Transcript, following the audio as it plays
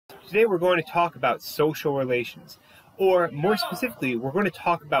Today we're going to talk about social relations, or more specifically, we're going to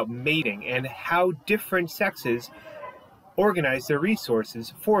talk about mating and how different sexes organize their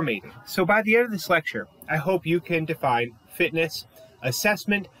resources for mating. So by the end of this lecture, I hope you can define fitness,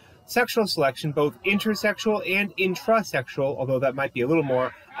 assessment, sexual selection, both intersexual and intrasexual, although that might be a little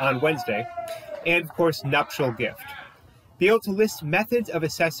more on Wednesday, and of course, nuptial gift. Be able to list methods of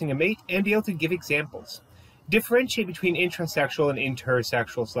assessing a mate and be able to give examples. Differentiate between intrasexual and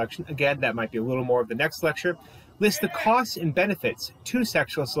intersexual selection. Again, that might be a little more of the next lecture. List the costs and benefits to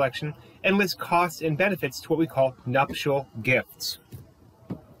sexual selection, and list costs and benefits to what we call nuptial gifts.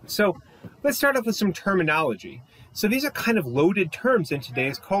 So let's start off with some terminology. So these are kind of loaded terms in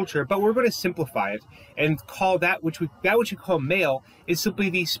today's culture, but we're going to simplify it and call that which we call male is simply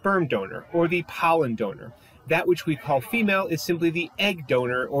the sperm donor or the pollen donor. That which we call female is simply the egg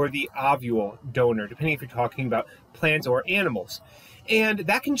donor or the ovule donor, depending if you're talking about plants or animals. And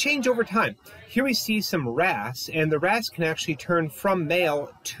that can change over time. Here we see some wrasse, and the wrasse can actually turn from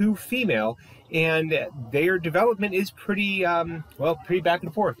male to female, and their development is pretty back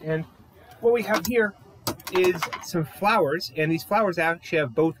and forth. And what we have here is some flowers, and these flowers actually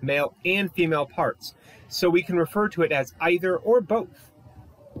have both male and female parts. So we can refer to it as either or both.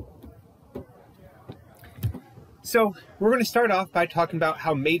 So we're going to start off by talking about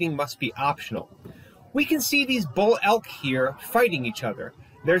how mating must be optional. We can see these bull elk here fighting each other.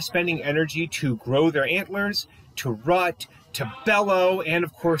 They're spending energy to grow their antlers, to rut, to bellow, and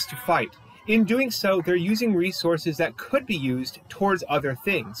of course to fight. In doing so, they're using resources that could be used towards other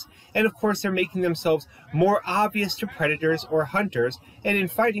things. And of course, they're making themselves more obvious to predators or hunters. And in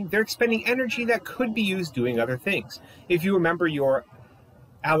fighting, they're expending energy that could be used doing other things. If you remember your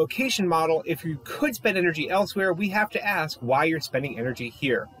allocation model, if you could spend energy elsewhere, we have to ask why you're spending energy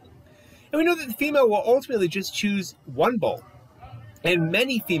here. And we know that the female will ultimately just choose one bull. And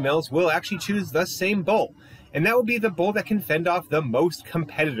many females will actually choose the same bull. And that will be the bull that can fend off the most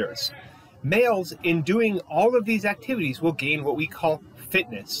competitors. Males, in doing all of these activities, will gain what we call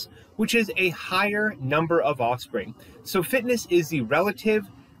fitness, which is a higher number of offspring. So fitness is the relative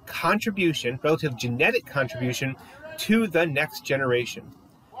genetic contribution to the next generation.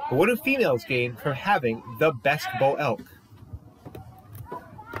 But what do females gain from having the best bull elk?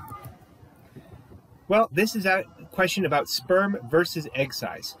 Well, this is a question about sperm versus egg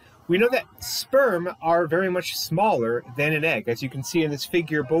size. We know that sperm are very much smaller than an egg, as you can see in this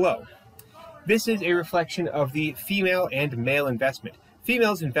figure below. This is a reflection of the female and male investment.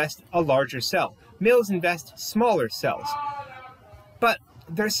 Females invest a larger cell. Males invest smaller cells. But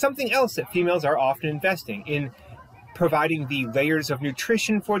there's something else that females are often investing in, providing the layers of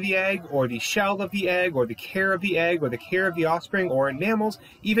nutrition for the egg, or the shell of the egg, or the care of the egg, or the care of the offspring, or in mammals,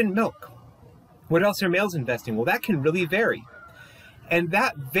 even milk. What else are males investing? Well, that can really vary. And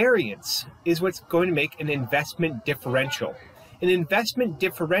that variance is what's going to make an investment differential. An investment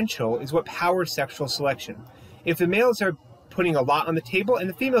differential is what powers sexual selection. If the males are putting a lot on the table and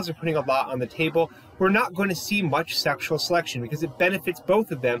the females are putting a lot on the table, we're not going to see much sexual selection because it benefits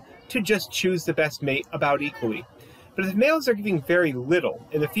both of them to just choose the best mate about equally. But if the males are giving very little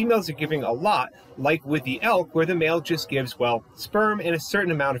and the females are giving a lot, like with the elk, where the male just gives, well, sperm and a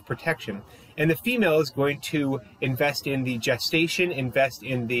certain amount of protection, and the female is going to invest in the gestation, invest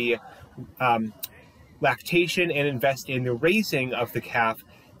in the lactation, and invest in the raising of the calf,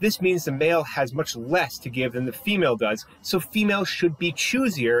 this means the male has much less to give than the female does, so females should be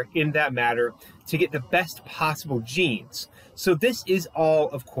choosier in that matter to get the best possible genes. So this is all,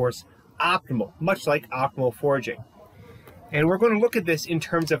 of course, optimal, much like optimal foraging. And we're going to look at this in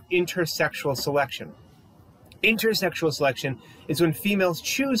terms of intersexual selection. Intersexual selection is when females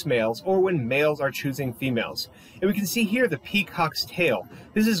choose males or when males are choosing females. And we can see here the peacock's tail.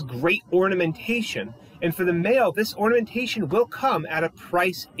 This is great ornamentation. And for the male, this ornamentation will come at a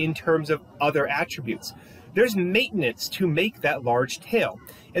price in terms of other attributes. There's maintenance to make that large tail.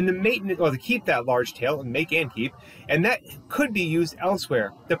 And the maintenance, or to keep that large tail, make and keep, and that could be used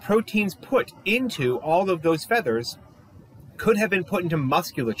elsewhere. The proteins put into all of those feathers could have been put into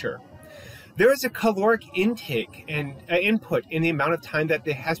musculature. There is a caloric intake and input in the amount of time that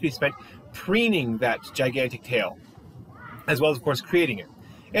it has to be spent preening that gigantic tail, as well as, of course, creating it.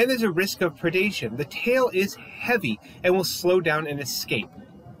 And there's a risk of predation. The tail is heavy and will slow down and escape.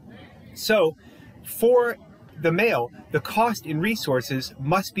 So, for the male, the cost in resources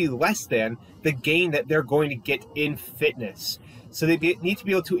must be less than the gain that they're going to get in fitness. So they need to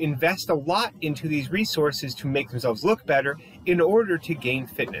be able to invest a lot into these resources to make themselves look better in order to gain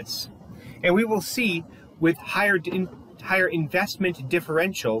fitness. And we will see with higher investment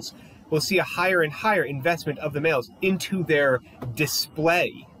differentials, we'll see a higher and higher investment of the males into their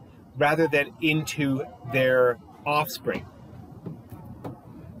display, rather than into their offspring.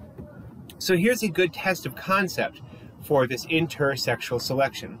 So here's a good test of concept for this intersexual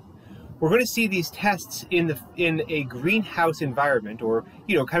selection. We're going to see these tests in a greenhouse environment, or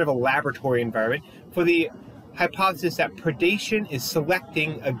kind of a laboratory environment, for the hypothesis that predation is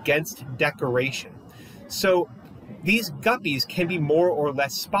selecting against decoration. So these guppies can be more or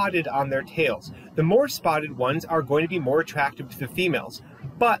less spotted on their tails. The more spotted ones are going to be more attractive to the females,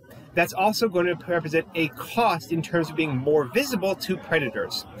 but that's also going to represent a cost in terms of being more visible to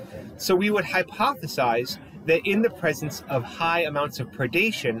predators. So we would hypothesize that in the presence of high amounts of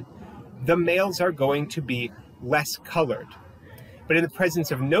predation, the males are going to be less colored. But in the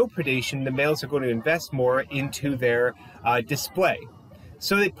presence of no predation, the males are going to invest more into their display.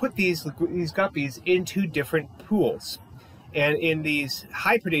 So they put these guppies into different pools. And in these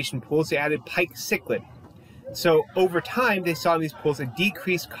high predation pools, they added pike cichlid. So over time, they saw in these pools a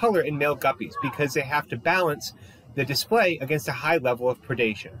decreased color in male guppies because they have to balance the display against a high level of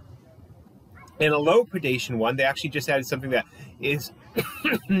predation. In a low predation one, they actually just added something that is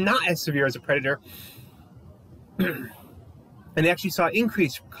not as severe as a predator. And they actually saw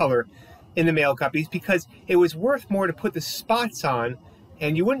increased color in the male guppies because it was worth more to put the spots on,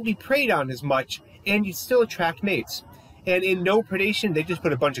 and you wouldn't be preyed on as much, and you'd still attract mates. And in no predation, they just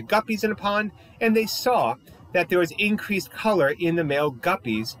put a bunch of guppies in a pond, and they saw that there was increased color in the male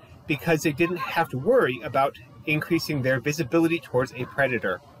guppies because they didn't have to worry about increasing their visibility towards a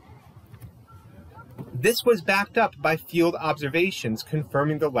predator. This was backed up by field observations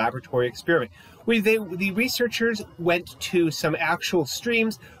confirming the laboratory experiment. The researchers went to some actual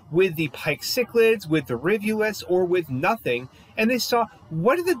streams with the pike cichlids, with the rivulus, or with nothing, and they saw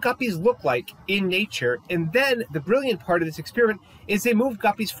what do the guppies look like in nature. And then the brilliant part of this experiment is they moved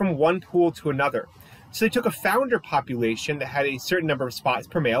guppies from one pool to another. So they took a founder population that had a certain number of spots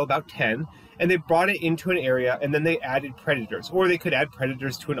per male, about 10, and they brought it into an area, and then they added predators. Or they could add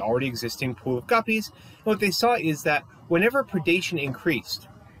predators to an already existing pool of guppies. And what they saw is that whenever predation increased,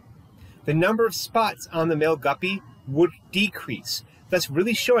 the number of spots on the male guppy would decrease, thus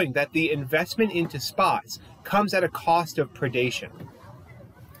really showing that the investment into spots comes at a cost of predation.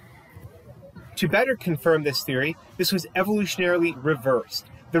 To better confirm this theory, this was evolutionarily reversed.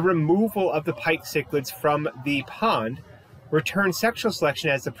 The removal of the pike cichlids from the pond returned sexual selection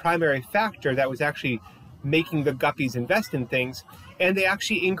as the primary factor that was actually making the guppies invest in things, and they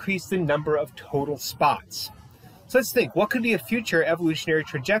actually increased the number of total spots. So let's think, what could be a future evolutionary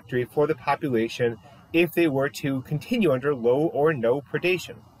trajectory for the population if they were to continue under low or no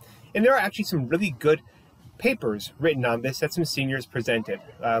predation? And there are actually some really good papers written on this that some seniors presented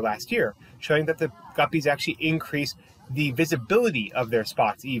last year, showing that the guppies actually increase the visibility of their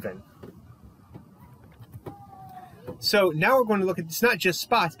spots even. So now we're going to look at, it's not just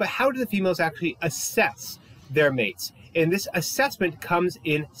spots, but how do the females actually assess their mates? And this assessment comes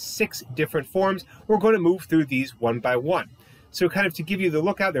in 6 different forms. We're going to move through these one by one. So kind of to give you the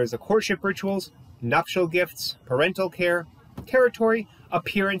lookout, there's the courtship rituals, nuptial gifts, parental care, territory,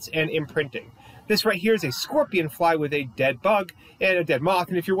 appearance, and imprinting. This right here is a scorpion fly with a dead bug and a dead moth.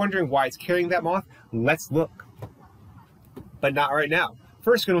 And if you're wondering why it's carrying that moth, let's look. But not right now.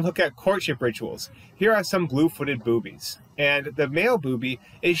 First, we're going to look at courtship rituals. Here are some blue-footed boobies. And the male booby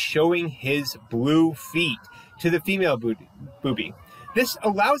is showing his blue feet to the female booby. This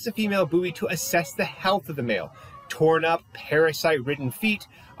allows the female booby to assess the health of the male. Torn up, parasite-ridden feet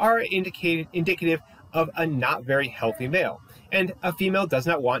are indicative of a not very healthy male. And a female does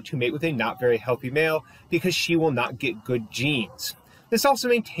not want to mate with a not very healthy male because she will not get good genes. This also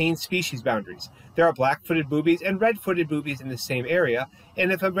maintains species boundaries. There are black-footed boobies and red-footed boobies in the same area,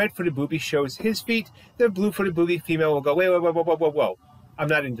 and if a red-footed booby shows his feet, the blue-footed booby female will go, whoa, I'm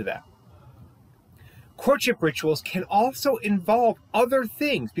not into that. Courtship rituals can also involve other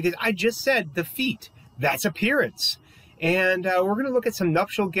things, because I just said the feet, that's appearance. And we're going to look at some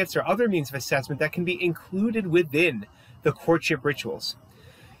nuptial gifts or other means of assessment that can be included within the courtship rituals.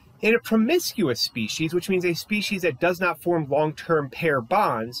 In a promiscuous species, which means a species that does not form long-term pair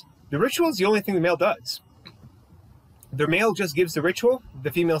bonds, the ritual is the only thing the male does. The male just gives the ritual,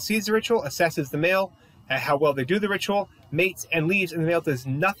 the female sees the ritual, assesses the male, how well they do the ritual, mates, and leaves, and the male does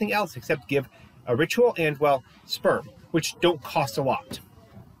nothing else except give a ritual and, well, sperm, which don't cost a lot.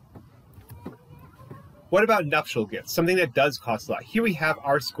 What about nuptial gifts? Something that does cost a lot. Here we have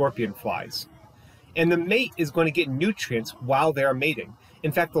our scorpion flies. And the mate is going to get nutrients while they're mating.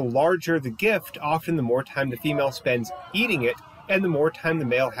 In fact, the larger the gift, often the more time the female spends eating it, and the more time the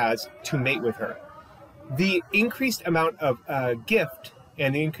male has to mate with her. The increased amount of gift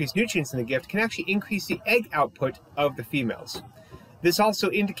and the increased nutrients in the gift can actually increase the egg output of the females. This also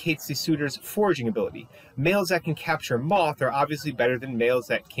indicates the suitor's foraging ability. Males that can capture moth are obviously better than males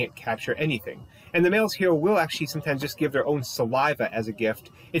that can't capture anything. And the males here will actually sometimes just give their own saliva as a gift.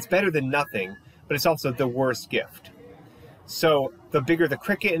 It's better than nothing, but it's also the worst gift. So the bigger the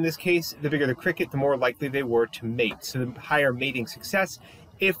cricket in this case, the bigger the cricket, the more likely they were to mate. So the higher mating success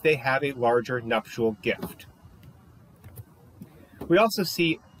if they have a larger nuptial gift. We also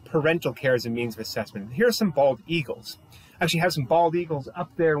see parental care as a means of assessment. Here are some bald eagles. I actually have some bald eagles up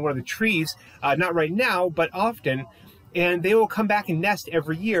there in one of the trees, not right now, but often, and they will come back and nest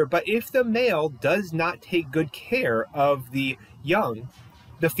every year. But if the male does not take good care of the young,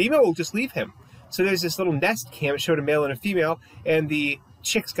 the female will just leave him. So there's this little nest cam that showed a male and a female, and the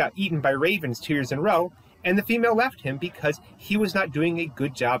chicks got eaten by ravens 2 years in a row, and the female left him because he was not doing a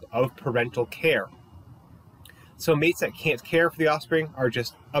good job of parental care. So mates that can't care for the offspring are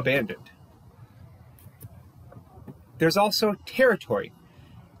just abandoned. There's also territory.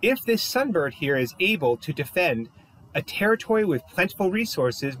 If this sunbird here is able to defend a territory with plentiful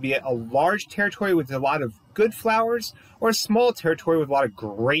resources, be it a large territory with a lot of good flowers or a small territory with a lot of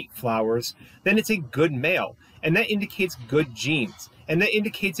great flowers, then it's a good male. And that indicates good genes. And that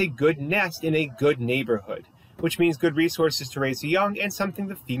indicates a good nest in a good neighborhood, which means good resources to raise the young and something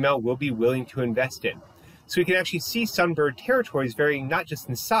the female will be willing to invest in. So we can actually see sunbird territories varying not just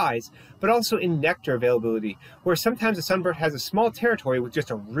in size, but also in nectar availability, where sometimes a sunbird has a small territory with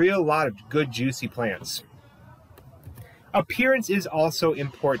just a real lot of good juicy plants. Appearance is also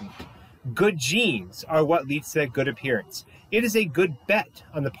important. Good genes are what leads to that good appearance. It is a good bet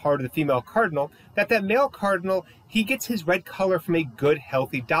on the part of the female cardinal that male cardinal, he gets his red color from a good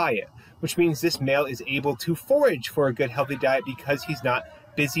healthy diet, which means this male is able to forage for a good healthy diet because he's not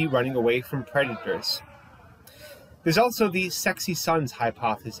busy running away from predators. There's also the sexy sons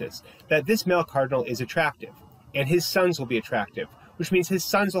hypothesis, that this male cardinal is attractive, and his sons will be attractive, which means his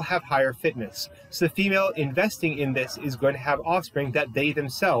sons will have higher fitness. So the female investing in this is going to have offspring that they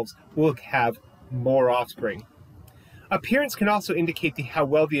themselves will have more offspring. Appearance can also indicate how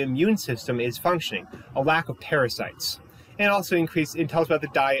well the immune system is functioning, a lack of parasites, and also it tells about the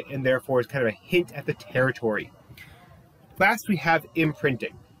diet and therefore is kind of a hint at the territory. Last, we have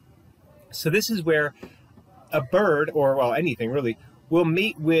imprinting. So this is where a bird, or well, anything really, will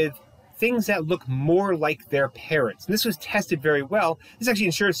mate with things that look more like their parents. And this was tested very well. This actually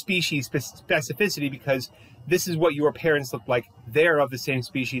ensures species specificity because this is what your parents look like. They're of the same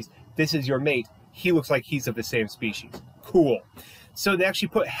species. This is your mate. He looks like he's of the same species. Cool. So they actually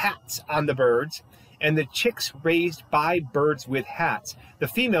put hats on the birds, and the chicks raised by birds with hats, the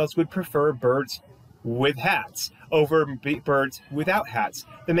females would prefer birds with hats over birds without hats.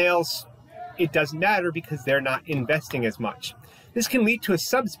 The males, it doesn't matter because they're not investing as much. This can lead to a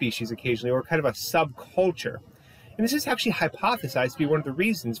subspecies occasionally, or kind of a subculture. And this is actually hypothesized to be one of the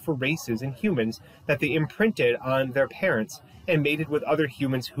reasons for races in humans that they imprinted on their parents and mated with other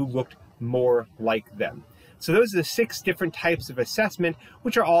humans who looked more like them. So those are the 6 different types of assessment,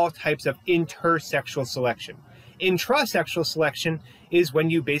 which are all types of intersexual selection. Intrasexual selection is when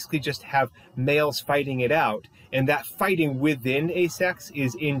you basically just have males fighting it out, and that fighting within a sex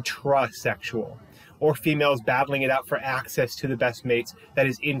is intrasexual. Or females battling it out for access to the best mates, that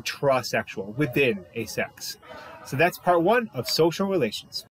is intrasexual, within a sex. So that's part 1 of social relations.